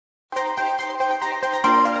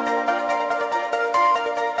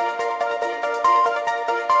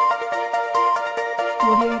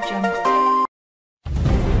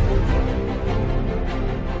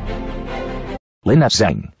Lynette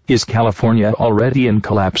Zang, is California already in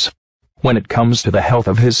collapse? When it comes to the health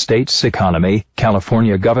of his state's economy,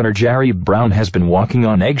 California Governor Jerry Brown has been walking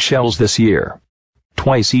on eggshells this year.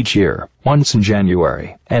 Twice each year, once in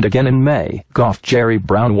January and again in May, Jerry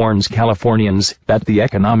Brown warns Californians that the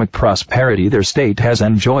economic prosperity their state has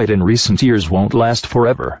enjoyed in recent years won't last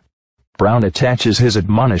forever. Brown attaches his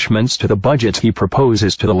admonishments to the budget he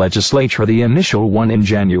proposes to the legislature, the initial one in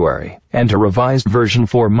January, and a revised version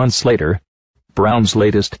 4 months later. Brown's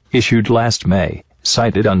latest, issued last May,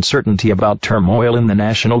 cited uncertainty about turmoil in the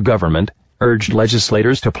national government, urged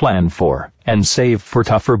legislators to plan for and save for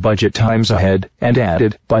tougher budget times ahead, and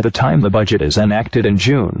added, by the time the budget is enacted in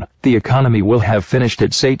June, the economy will have finished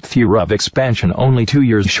its 8th year of expansion, only 2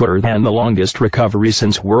 years shorter than the longest recovery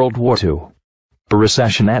since World War II. A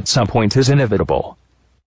recession at some point is inevitable.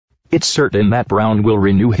 It's certain that Brown will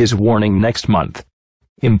renew his warning next month.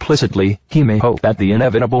 Implicitly, he may hope that the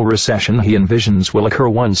inevitable recession he envisions will occur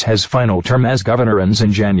once his final term as governor ends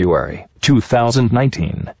in January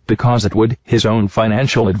 2019, because it would, his own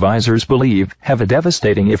financial advisors believe, have a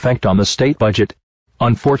devastating effect on the state budget.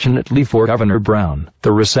 Unfortunately for Governor Brown,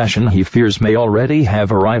 the recession he fears may already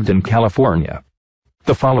have arrived in California.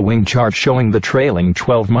 The following chart showing the trailing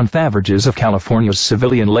 12-month averages of California's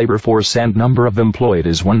civilian labor force and number of employed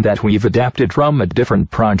is one that we've adapted from a different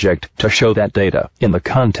project to show that data in the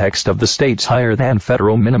context of the state's higher than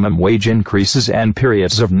federal minimum wage increases and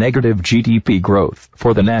periods of negative GDP growth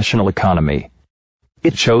for the national economy.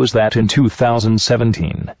 It shows that in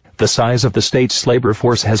 2017, the size of the state's labor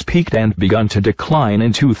force has peaked and begun to decline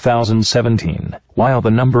in 2017, while the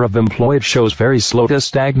number of employed shows very slow to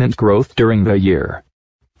stagnant growth during the year.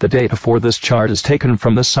 The data for this chart is taken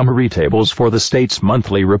from the summary tables for the state's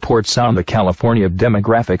monthly reports on the California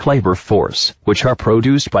demographic labor force, which are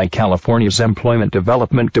produced by California's Employment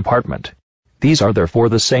Development Department. These are therefore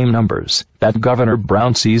the same numbers that Governor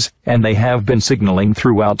Brown sees, and they have been signaling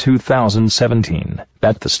throughout 2017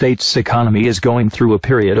 that the state's economy is going through a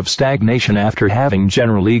period of stagnation after having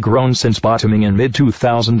generally grown since bottoming in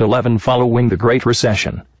mid-2011 following the Great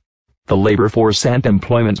Recession. The labor force and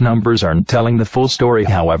employment numbers aren't telling the full story,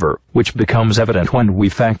 however, which becomes evident when we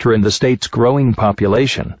factor in the state's growing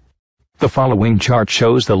population. The following chart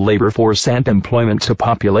shows the labor force and employment to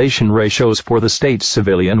population ratios for the state's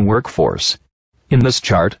civilian workforce. In this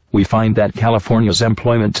chart, we find that California's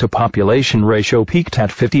employment to population ratio peaked at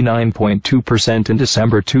 59.2% in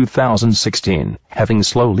December 2016, having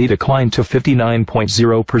slowly declined to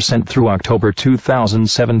 59.0% through October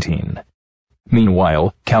 2017.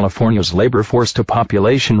 Meanwhile, California's labor force to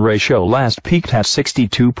population ratio last peaked at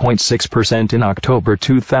 62.6% in October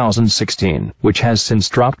 2016, which has since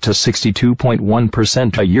dropped to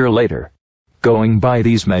 62.1% a year later. Going by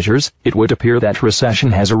these measures, it would appear that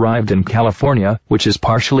recession has arrived in California, which is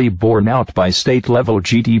partially borne out by state-level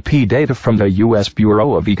GDP data from the U.S.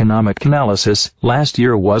 Bureau of Economic Analysis. Last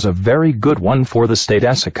year was a very good one for the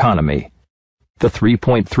state's economy. The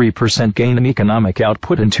 3.3% gain in economic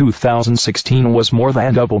output in 2016 was more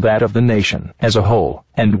than double that of the nation as a whole,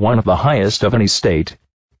 and one of the highest of any state.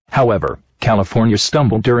 However, California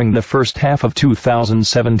stumbled during the first half of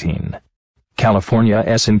 2017.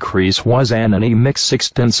 California's increase was an anemic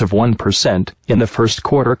 0.6% in the first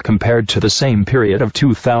quarter compared to the same period of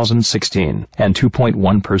 2016, and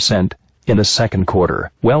 2.1% in the second quarter,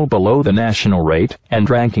 well below the national rate, and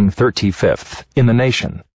ranking 35th in the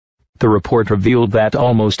nation. The report revealed that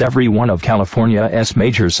almost every one of California's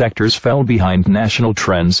major sectors fell behind national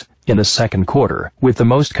trends in the second quarter, with the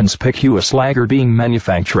most conspicuous laggard being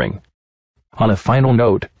manufacturing. On a final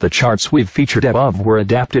note, the charts we've featured above were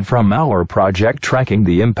adapted from our project tracking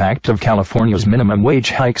the impact of California's minimum wage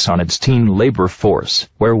hikes on its teen labor force,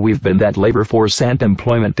 where we've been that labor force and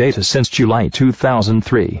employment data since July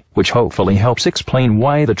 2003, which hopefully helps explain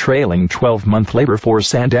why the trailing 12-month labor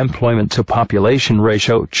force and employment to population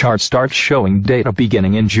ratio chart starts showing data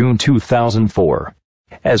beginning in June 2004.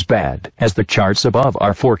 As bad as the charts above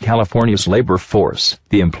are for California's labor force,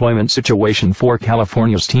 the employment situation for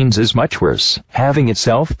California's teens is much worse, having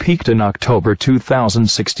itself peaked in October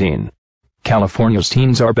 2016. California's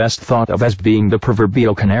teens are best thought of as being the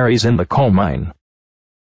proverbial canaries in the coal mine.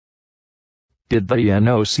 Did the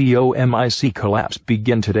ENOCOMIC collapse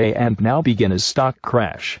begin today and now begin as stock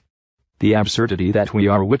crash? The absurdity that we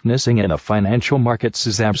are witnessing in the financial markets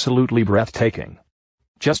is absolutely breathtaking.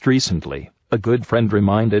 Just recently, a good friend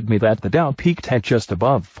reminded me that the Dow peaked at just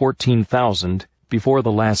above 14,000 before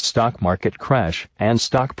the last stock market crash, and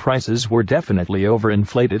stock prices were definitely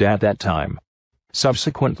overinflated at that time.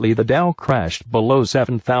 Subsequently, the Dow crashed below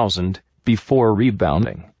 7,000 before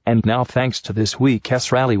rebounding, and now thanks to this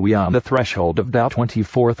week's rally we are on the threshold of Dow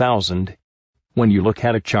 24,000. When you look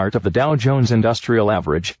at a chart of the Dow Jones Industrial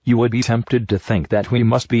Average, you would be tempted to think that we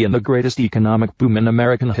must be in the greatest economic boom in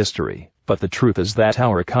American history, but the truth is that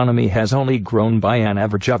our economy has only grown by an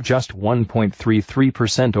average of just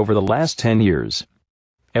 1.33% over the last 10 years.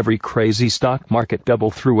 Every crazy stock market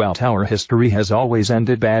bubble throughout our history has always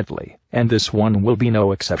ended badly, and this one will be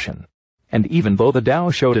no exception. And even though the Dow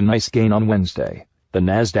showed a nice gain on Wednesday, the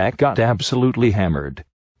Nasdaq got absolutely hammered.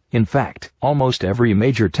 In fact, almost every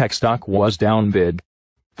major tech stock was down big.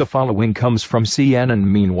 The following comes from CNN.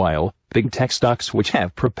 Meanwhile, big tech stocks which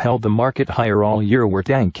have propelled the market higher all year were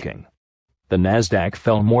tanking. The Nasdaq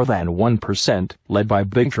fell more than 1%, led by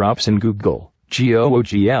big drops in Google,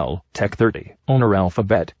 GOOGL, Tech 30, owner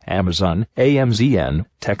Alphabet, Amazon, AMZN,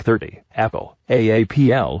 Tech 30, Apple,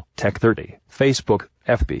 AAPL, Tech 30, Facebook,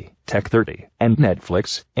 FB, Tech 30, and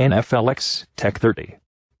Netflix, NFLX, Tech 30.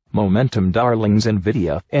 Momentum darlings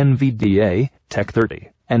Nvidia, NVDA, Tech 30,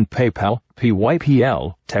 and PayPal,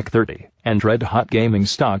 PYPL, Tech 30, and red-hot gaming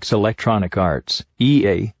stocks Electronic Arts,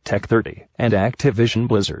 EA, Tech 30, and Activision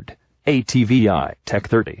Blizzard, ATVI, Tech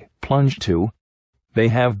 30, plunged too. They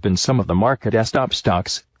have been some of the market's top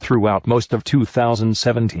stocks throughout most of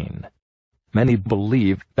 2017. Many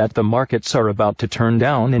believe that the markets are about to turn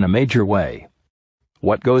down in a major way.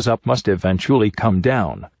 What goes up must eventually come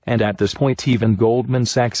down, and at this point even Goldman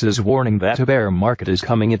Sachs is warning that a bear market is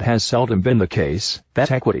coming. It has seldom been the case that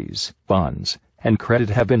equities, bonds, and credit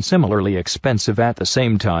have been similarly expensive at the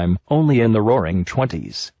same time, only in the roaring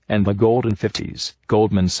 20s and the golden 50s.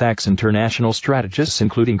 Goldman Sachs international strategists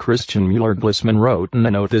including Christian Mueller-Glissman wrote in a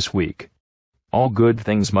note this week. All good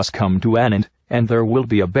things must come to an end, and there will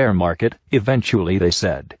be a bear market, eventually, they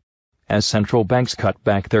said. As central banks cut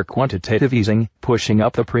back their quantitative easing, pushing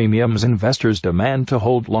up the premiums investors demand to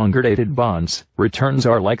hold longer-dated bonds, returns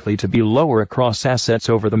are likely to be lower across assets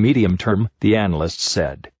over the medium term, the analysts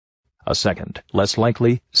said. A second, less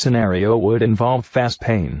likely, scenario would involve fast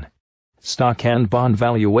pain. Stock and bond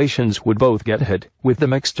valuations would both get hit, with the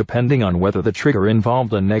mix depending on whether the trigger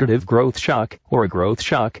involved a negative growth shock or a growth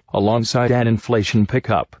shock, alongside an inflation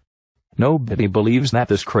pickup. Nobody believes that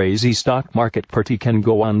this crazy stock market party can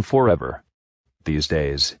go on forever. These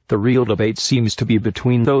days, the real debate seems to be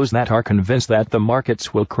between those that are convinced that the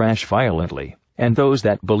markets will crash violently, and those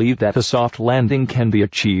that believe that a soft landing can be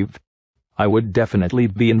achieved. I would definitely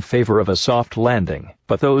be in favor of a soft landing,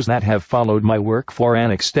 but those that have followed my work for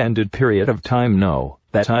an extended period of time know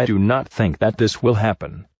that I do not think that this will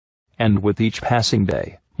happen. And with each passing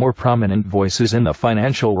day, more prominent voices in the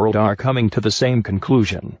financial world are coming to the same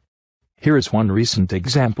conclusion. Here is one recent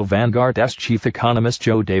example. Vanguard's chief economist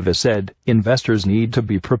Joe Davis said, investors need to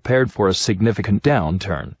be prepared for a significant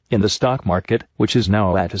downturn in the stock market, which is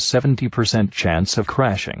now at a 70% chance of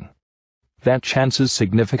crashing. That chance is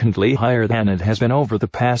significantly higher than it has been over the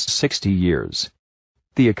past 60 years.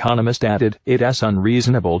 The economist added, it is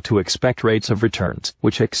unreasonable to expect rates of returns,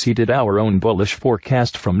 which exceeded our own bullish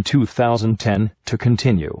forecast from 2010, to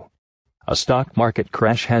continue. A stock market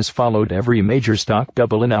crash has followed every major stock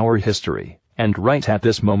bubble in our history, and right at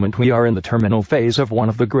this moment we are in the terminal phase of one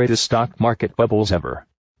of the greatest stock market bubbles ever.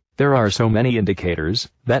 There are so many indicators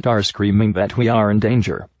that are screaming that we are in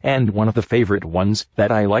danger, and one of the favorite ones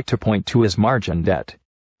that I like to point to is margin debt.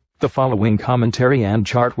 The following commentary and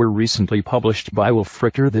chart were recently published by Wolf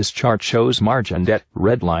Richter. This chart shows margin debt,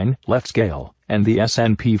 red line, left scale, and the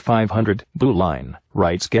S&P 500, blue line,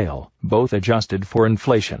 right scale, both adjusted for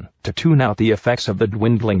inflation, to tune out the effects of the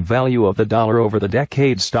dwindling value of the dollar over the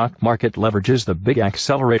decade. Stock market leverage is the big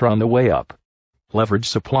accelerator on the way up. Leverage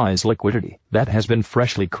supplies liquidity that has been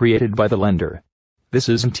freshly created by the lender. This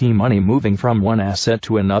isn't money moving from one asset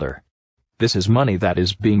to another. This is money that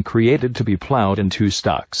is being created to be plowed into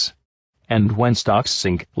stocks. And when stocks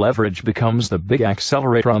sink, leverage becomes the big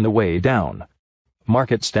accelerator on the way down.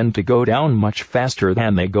 Markets tend to go down much faster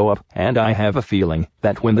than they go up, and I have a feeling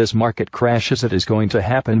that when this market crashes it is going to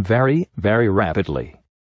happen very, very rapidly.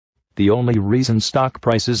 The only reason stock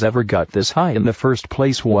prices ever got this high in the first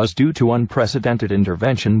place was due to unprecedented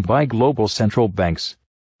intervention by global central banks.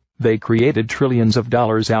 They created trillions of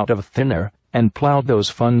dollars out of thin air, and plowed those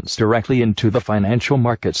funds directly into the financial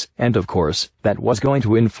markets, and of course, that was going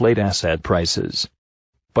to inflate asset prices.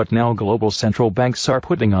 But now global central banks are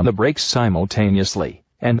putting on the brakes simultaneously,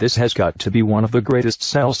 and this has got to be one of the greatest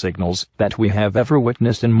sell signals that we have ever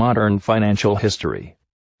witnessed in modern financial history.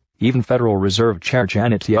 Even Federal Reserve Chair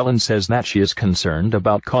Janet Yellen says that she is concerned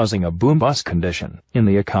about causing a boom-bust condition in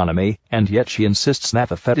the economy, and yet she insists that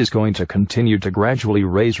the Fed is going to continue to gradually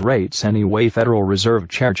raise rates anyway. Federal Reserve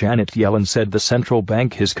Chair Janet Yellen said the central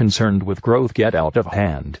bank is concerned with growth get out of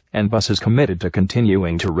hand, and thus is committed to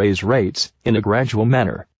continuing to raise rates in a gradual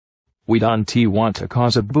manner. We don't want to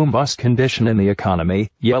cause a boom-bust condition in the economy,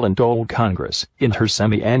 Yellen told Congress in her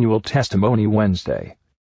semi-annual testimony Wednesday.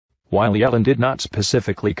 While Yellen did not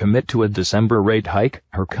specifically commit to a December rate hike,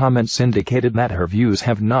 her comments indicated that her views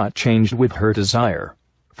have not changed with her desire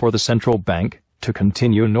for the central bank to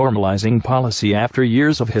continue normalizing policy after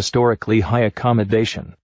years of historically high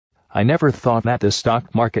accommodation. I never thought that the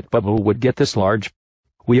stock market bubble would get this large.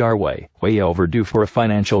 We are way overdue for a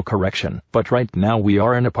financial correction, but right now we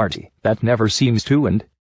are in a party that never seems to end.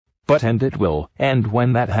 But end it will, and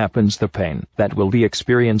when that happens the pain that will be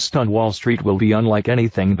experienced on Wall Street will be unlike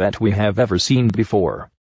anything that we have ever seen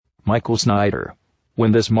before. Michael Snyder.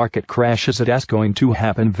 When this market crashes, it is going to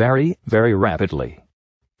happen very rapidly.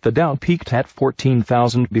 The Dow peaked at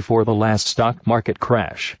 14,000 before the last stock market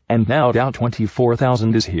crash, and now Dow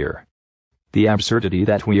 24,000 is here. The absurdity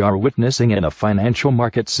that we are witnessing in the financial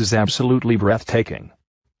markets is absolutely breathtaking.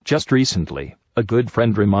 Just recently, a good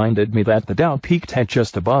friend reminded me that the Dow peaked at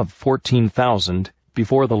just above 14,000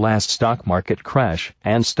 before the last stock market crash,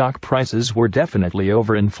 and stock prices were definitely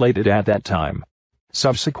overinflated at that time.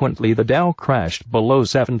 Subsequently, the Dow crashed below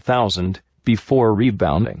 7,000 before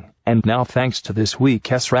rebounding, and now thanks to this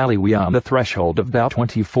week's rally we are on the threshold of Dow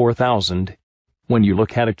 24,000. When you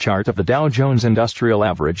look at a chart of the Dow Jones Industrial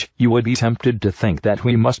Average, you would be tempted to think that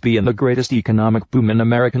we must be in the greatest economic boom in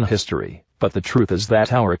American history, but the truth is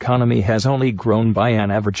that our economy has only grown by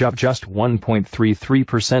an average of just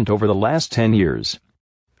 1.33% over the last 10 years.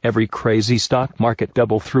 Every crazy stock market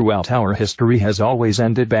bubble throughout our history has always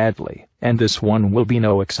ended badly, and this one will be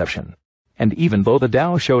no exception. And even though the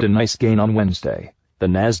Dow showed a nice gain on Wednesday, the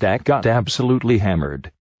Nasdaq got absolutely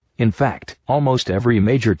hammered. In fact, almost every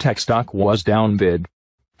major tech stock was down bid.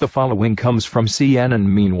 The following comes from CNN.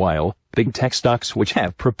 Meanwhile, big tech stocks which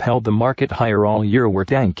have propelled the market higher all year were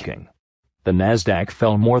tanking. The Nasdaq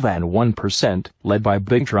fell more than 1%, led by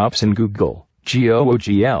big drops in Google,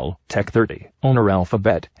 GOOGL, Tech 30, owner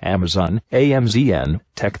Alphabet, Amazon, AMZN,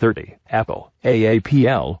 Tech 30, Apple,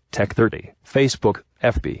 AAPL, Tech 30, Facebook,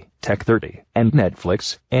 FB, Tech 30, and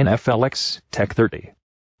Netflix, NFLX, Tech 30.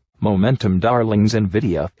 Momentum darlings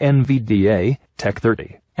Nvidia, NVDA, Tech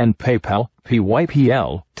 30, and PayPal,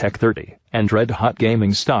 PYPL, Tech 30, and red-hot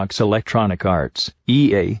gaming stocks Electronic Arts,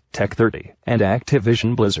 EA, Tech 30, and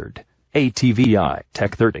Activision Blizzard, ATVI,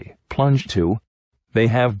 Tech 30, plunged too. They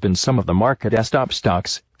have been some of the market's top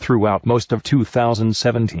stocks throughout most of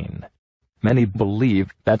 2017. Many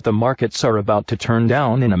believe that the markets are about to turn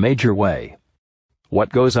down in a major way.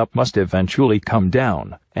 What goes up must eventually come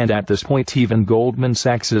down, and at this point even Goldman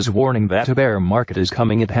Sachs is warning that a bear market is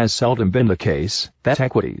coming. It has seldom been the case that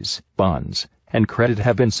equities, bonds, and credit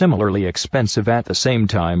have been similarly expensive at the same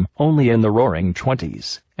time, only in the roaring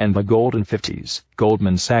 20s and the golden 50s.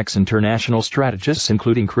 Goldman Sachs international strategists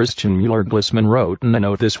including Christian Mueller-Glissman wrote in a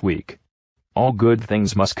note this week. All good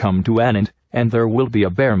things must come to an end, and there will be a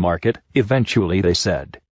bear market, eventually, they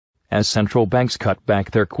said. As central banks cut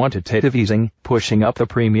back their quantitative easing, pushing up the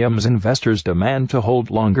premiums investors demand to hold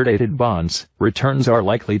longer-dated bonds, returns are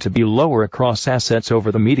likely to be lower across assets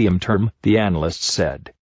over the medium term, the analysts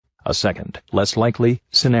said. A second, less likely,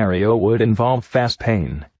 scenario would involve fast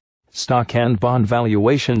pain. Stock and bond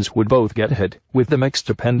valuations would both get hit, with the mix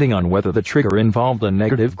depending on whether the trigger involved a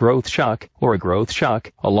negative growth shock or a growth shock,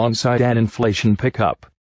 alongside an inflation pickup.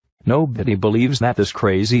 Nobody believes that this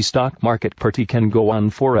crazy stock market party can go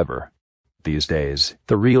on forever. These days,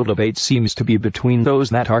 the real debate seems to be between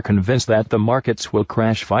those that are convinced that the markets will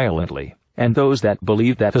crash violently, and those that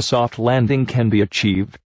believe that a soft landing can be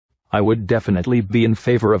achieved. I would definitely be in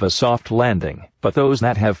favor of a soft landing, but those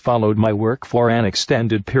that have followed my work for an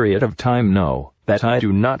extended period of time know that I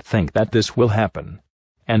do not think that this will happen.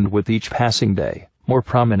 And with each passing day, more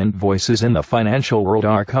prominent voices in the financial world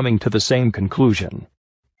are coming to the same conclusion.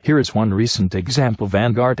 Here is one recent example.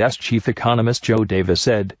 Vanguard's chief economist Joe Davis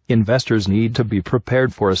said, investors need to be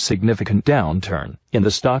prepared for a significant downturn in the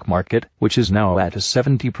stock market, which is now at a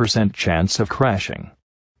 70% chance of crashing.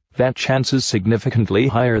 That chance is significantly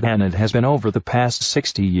higher than it has been over the past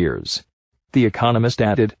 60 years. The economist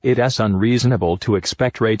added, it is unreasonable to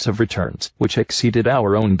expect rates of returns, which exceeded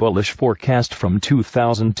our own bullish forecast from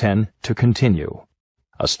 2010, to continue.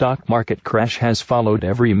 A stock market crash has followed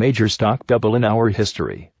every major stock bubble in our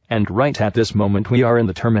history, and right at this moment we are in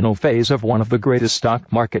the terminal phase of one of the greatest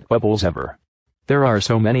stock market bubbles ever. There are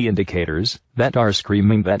so many indicators that are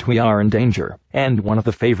screaming that we are in danger, and one of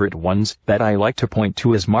the favorite ones that I like to point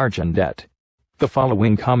to is margin debt. The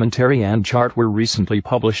following commentary and chart were recently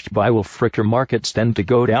published by Wolf Richter. Markets tend to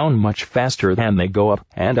go down much faster than they go up,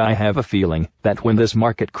 and I have a feeling that when this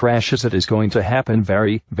market crashes it is going to happen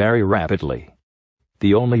very rapidly.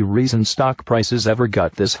 The only reason stock prices ever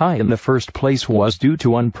got this high in the first place was due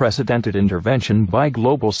to unprecedented intervention by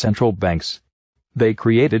global central banks. They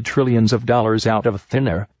created trillions of dollars out of thin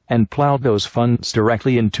air, and plowed those funds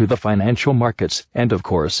directly into the financial markets, and of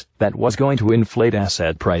course, that was going to inflate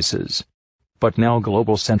asset prices. But now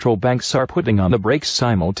global central banks are putting on the brakes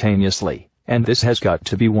simultaneously, and this has got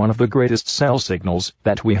to be one of the greatest sell signals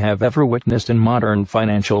that we have ever witnessed in modern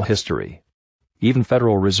financial history. Even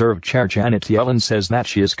Federal Reserve Chair Janet Yellen says that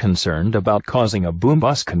she is concerned about causing a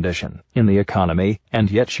boom-bust condition in the economy, and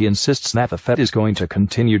yet she insists that the Fed is going to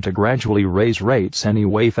continue to gradually raise rates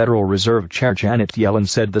anyway. Federal Reserve Chair Janet Yellen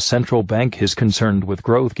said the central bank is concerned with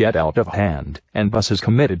growth get out of hand, and thus is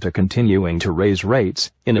committed to continuing to raise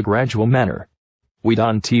rates in a gradual manner. "We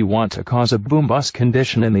don't want to cause a boom-bust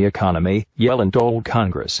condition in the economy," Yellen told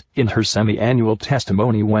Congress in her semi-annual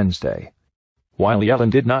testimony Wednesday. While Yellen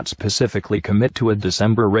did not specifically commit to a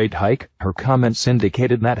December rate hike, her comments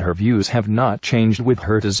indicated that her views have not changed with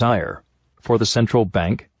her desire for the central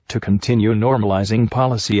bank to continue normalizing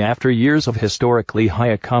policy after years of historically high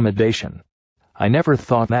accommodation. "I never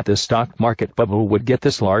thought that the stock market bubble would get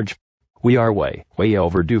this large. We are way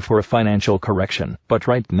overdue for a financial correction, but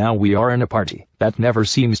right now we are in a party that never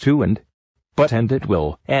seems to end. But end it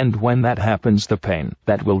will, and when that happens the pain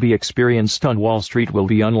that will be experienced on Wall Street will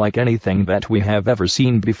be unlike anything that we have ever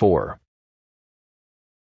seen before."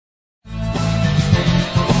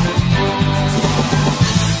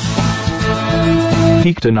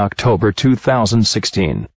 Peaked in October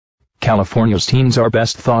 2016. California's teens are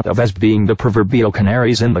best thought of as being the proverbial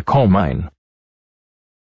canaries in the coal mine.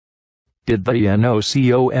 Did the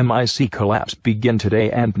ENOCOMIC collapse begin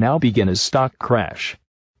today and now begin a stock crash?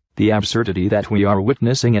 The absurdity that we are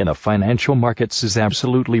witnessing in the financial markets is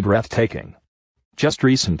absolutely breathtaking. Just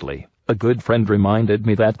recently, a good friend reminded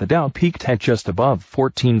me that the Dow peaked at just above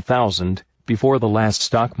 14,000 before the last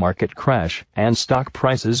stock market crash, and stock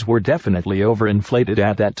prices were definitely overinflated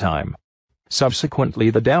at that time. Subsequently,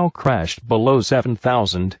 the Dow crashed below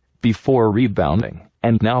 7,000 before rebounding,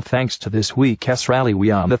 and now thanks to this week's rally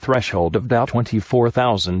we are on the threshold of Dow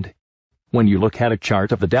 24,000. When you look at a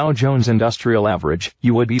chart of the Dow Jones Industrial Average,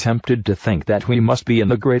 you would be tempted to think that we must be in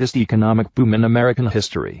the greatest economic boom in American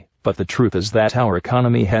history, but the truth is that our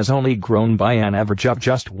economy has only grown by an average of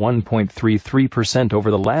just 1.33% over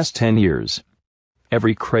the last 10 years.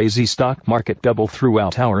 Every crazy stock market bubble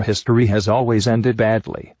throughout our history has always ended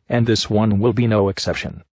badly, and this one will be no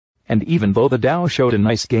exception. And even though the Dow showed a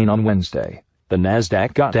nice gain on Wednesday, the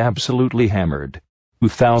Nasdaq got absolutely hammered.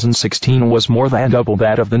 2016 was more than double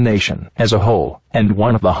that of the nation as a whole, and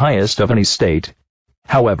one of the highest of any state.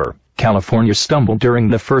 However, California stumbled during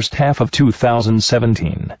the first half of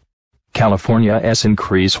 2017. California's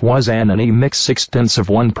increase was an anemic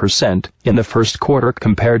 0.6% in the first quarter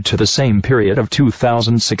compared to the same period of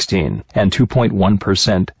 2016, and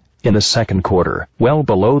 2.1% in the second quarter, well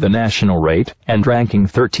below the national rate, and ranking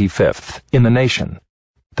 35th in the nation.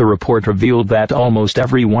 The report revealed that almost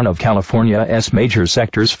every one of California's major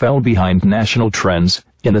sectors fell behind national trends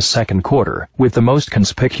in the second quarter, with the most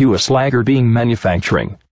conspicuous laggard being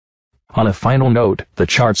manufacturing. On a final note, the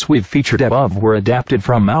charts we've featured above were adapted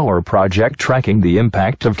from our project tracking the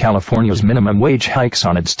impact of California's minimum wage hikes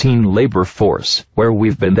on its teen labor force, where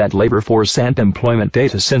we've been that labor force and employment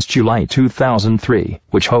data since July 2003,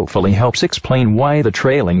 which hopefully helps explain why the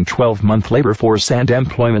trailing 12-month labor force and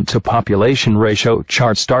employment to population ratio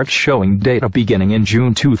chart starts showing data beginning in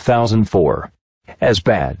June 2004. As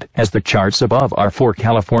bad as the charts above are for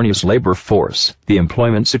California's labor force, the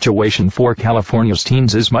employment situation for California's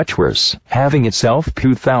teens is much worse, having itself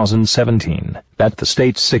 2017 that the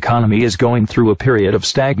state's economy is going through a period of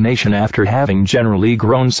stagnation after having generally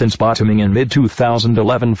grown since bottoming in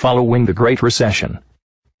mid-2011 following the Great Recession.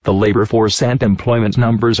 The labor force and employment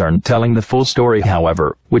numbers aren't telling the full story,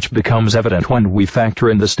 however, which becomes evident when we factor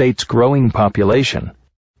in the state's growing population.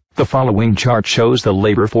 The following chart shows the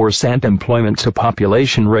labor force and employment to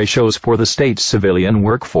population ratios for the state's civilian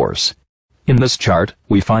workforce. In this chart,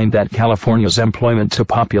 we find that California's employment to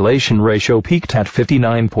population ratio peaked at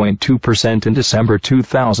 59.2% in December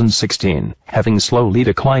 2016, having slowly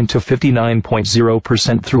declined to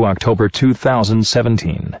 59.0% through October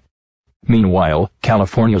 2017. Meanwhile,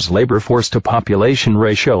 California's labor force to population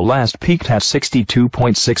ratio last peaked at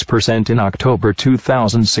 62.6% in October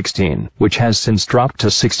 2016, which has since dropped to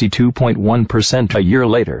 62.1% a year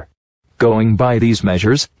later. Going by these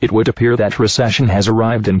measures, it would appear that recession has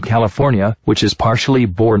arrived in California, which is partially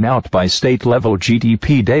borne out by state-level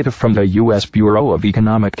GDP data from the U.S. Bureau of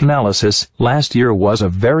Economic Analysis. Last year was a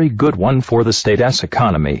very good one for the state's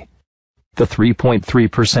economy. The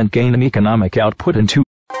 3.3% gain in economic output in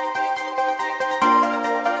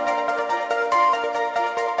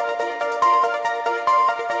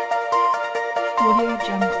Audio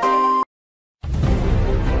Jungle.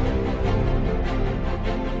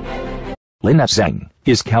 Lynette Zang,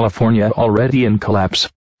 is California already in collapse?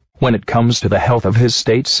 When it comes to the health of his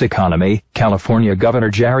state's economy, California Governor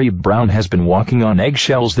Jerry Brown has been walking on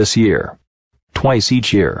eggshells this year. Twice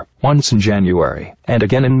each year, once in January and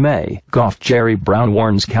again in May, Jerry Brown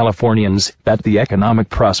warns Californians that the economic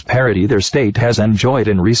prosperity their state has enjoyed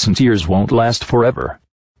in recent years won't last forever.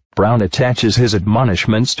 Brown attaches his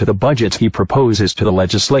admonishments to the budget he proposes to the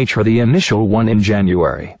legislature, the initial one in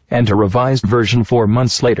January, and a revised version 4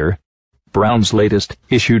 months later. Brown's latest,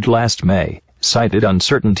 issued last May, cited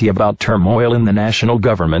uncertainty about turmoil in the national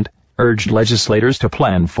government, urged legislators to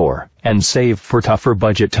plan for and save for tougher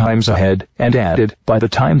budget times ahead, and added, by the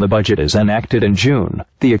time the budget is enacted in June,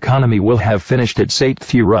 the economy will have finished its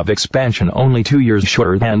 8th year of expansion, only 2 years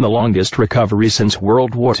shorter than the longest recovery since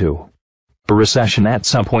World War II. A recession at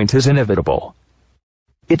some point is inevitable.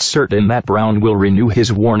 It's certain that Brown will renew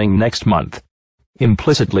his warning next month.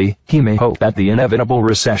 Implicitly, he may hope that the inevitable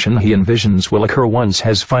recession he envisions will occur once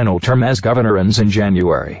his final term as governor ends in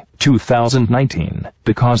January 2019,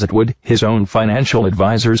 because it would, his own financial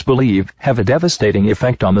advisors believe, have a devastating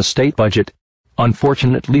effect on the state budget.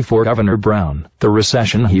 Unfortunately for Governor Brown, the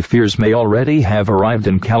recession he fears may already have arrived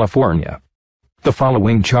in California. The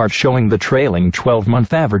following chart showing the trailing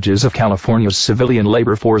 12-month averages of California's civilian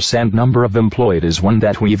labor force and number of employed is one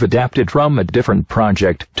that we've adapted from a different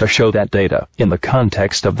project to show that data in the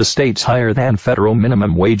context of the state's higher than federal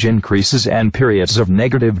minimum wage increases and periods of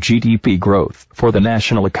negative GDP growth for the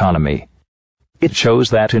national economy. It shows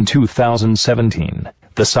that in 2017,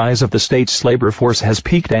 the size of the state's labor force has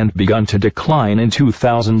peaked and begun to decline in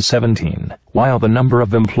 2017, while the number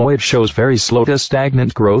of employed shows very slow to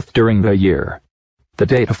stagnant growth during the year. The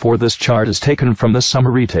data for this chart is taken from the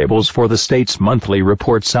summary tables for the state's monthly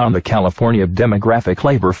reports on the California demographic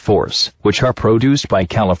labor force, which are produced by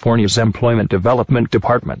California's Employment Development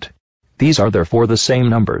Department. These are therefore the same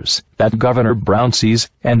numbers that Governor Brown sees,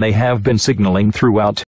 and they have been signaling throughout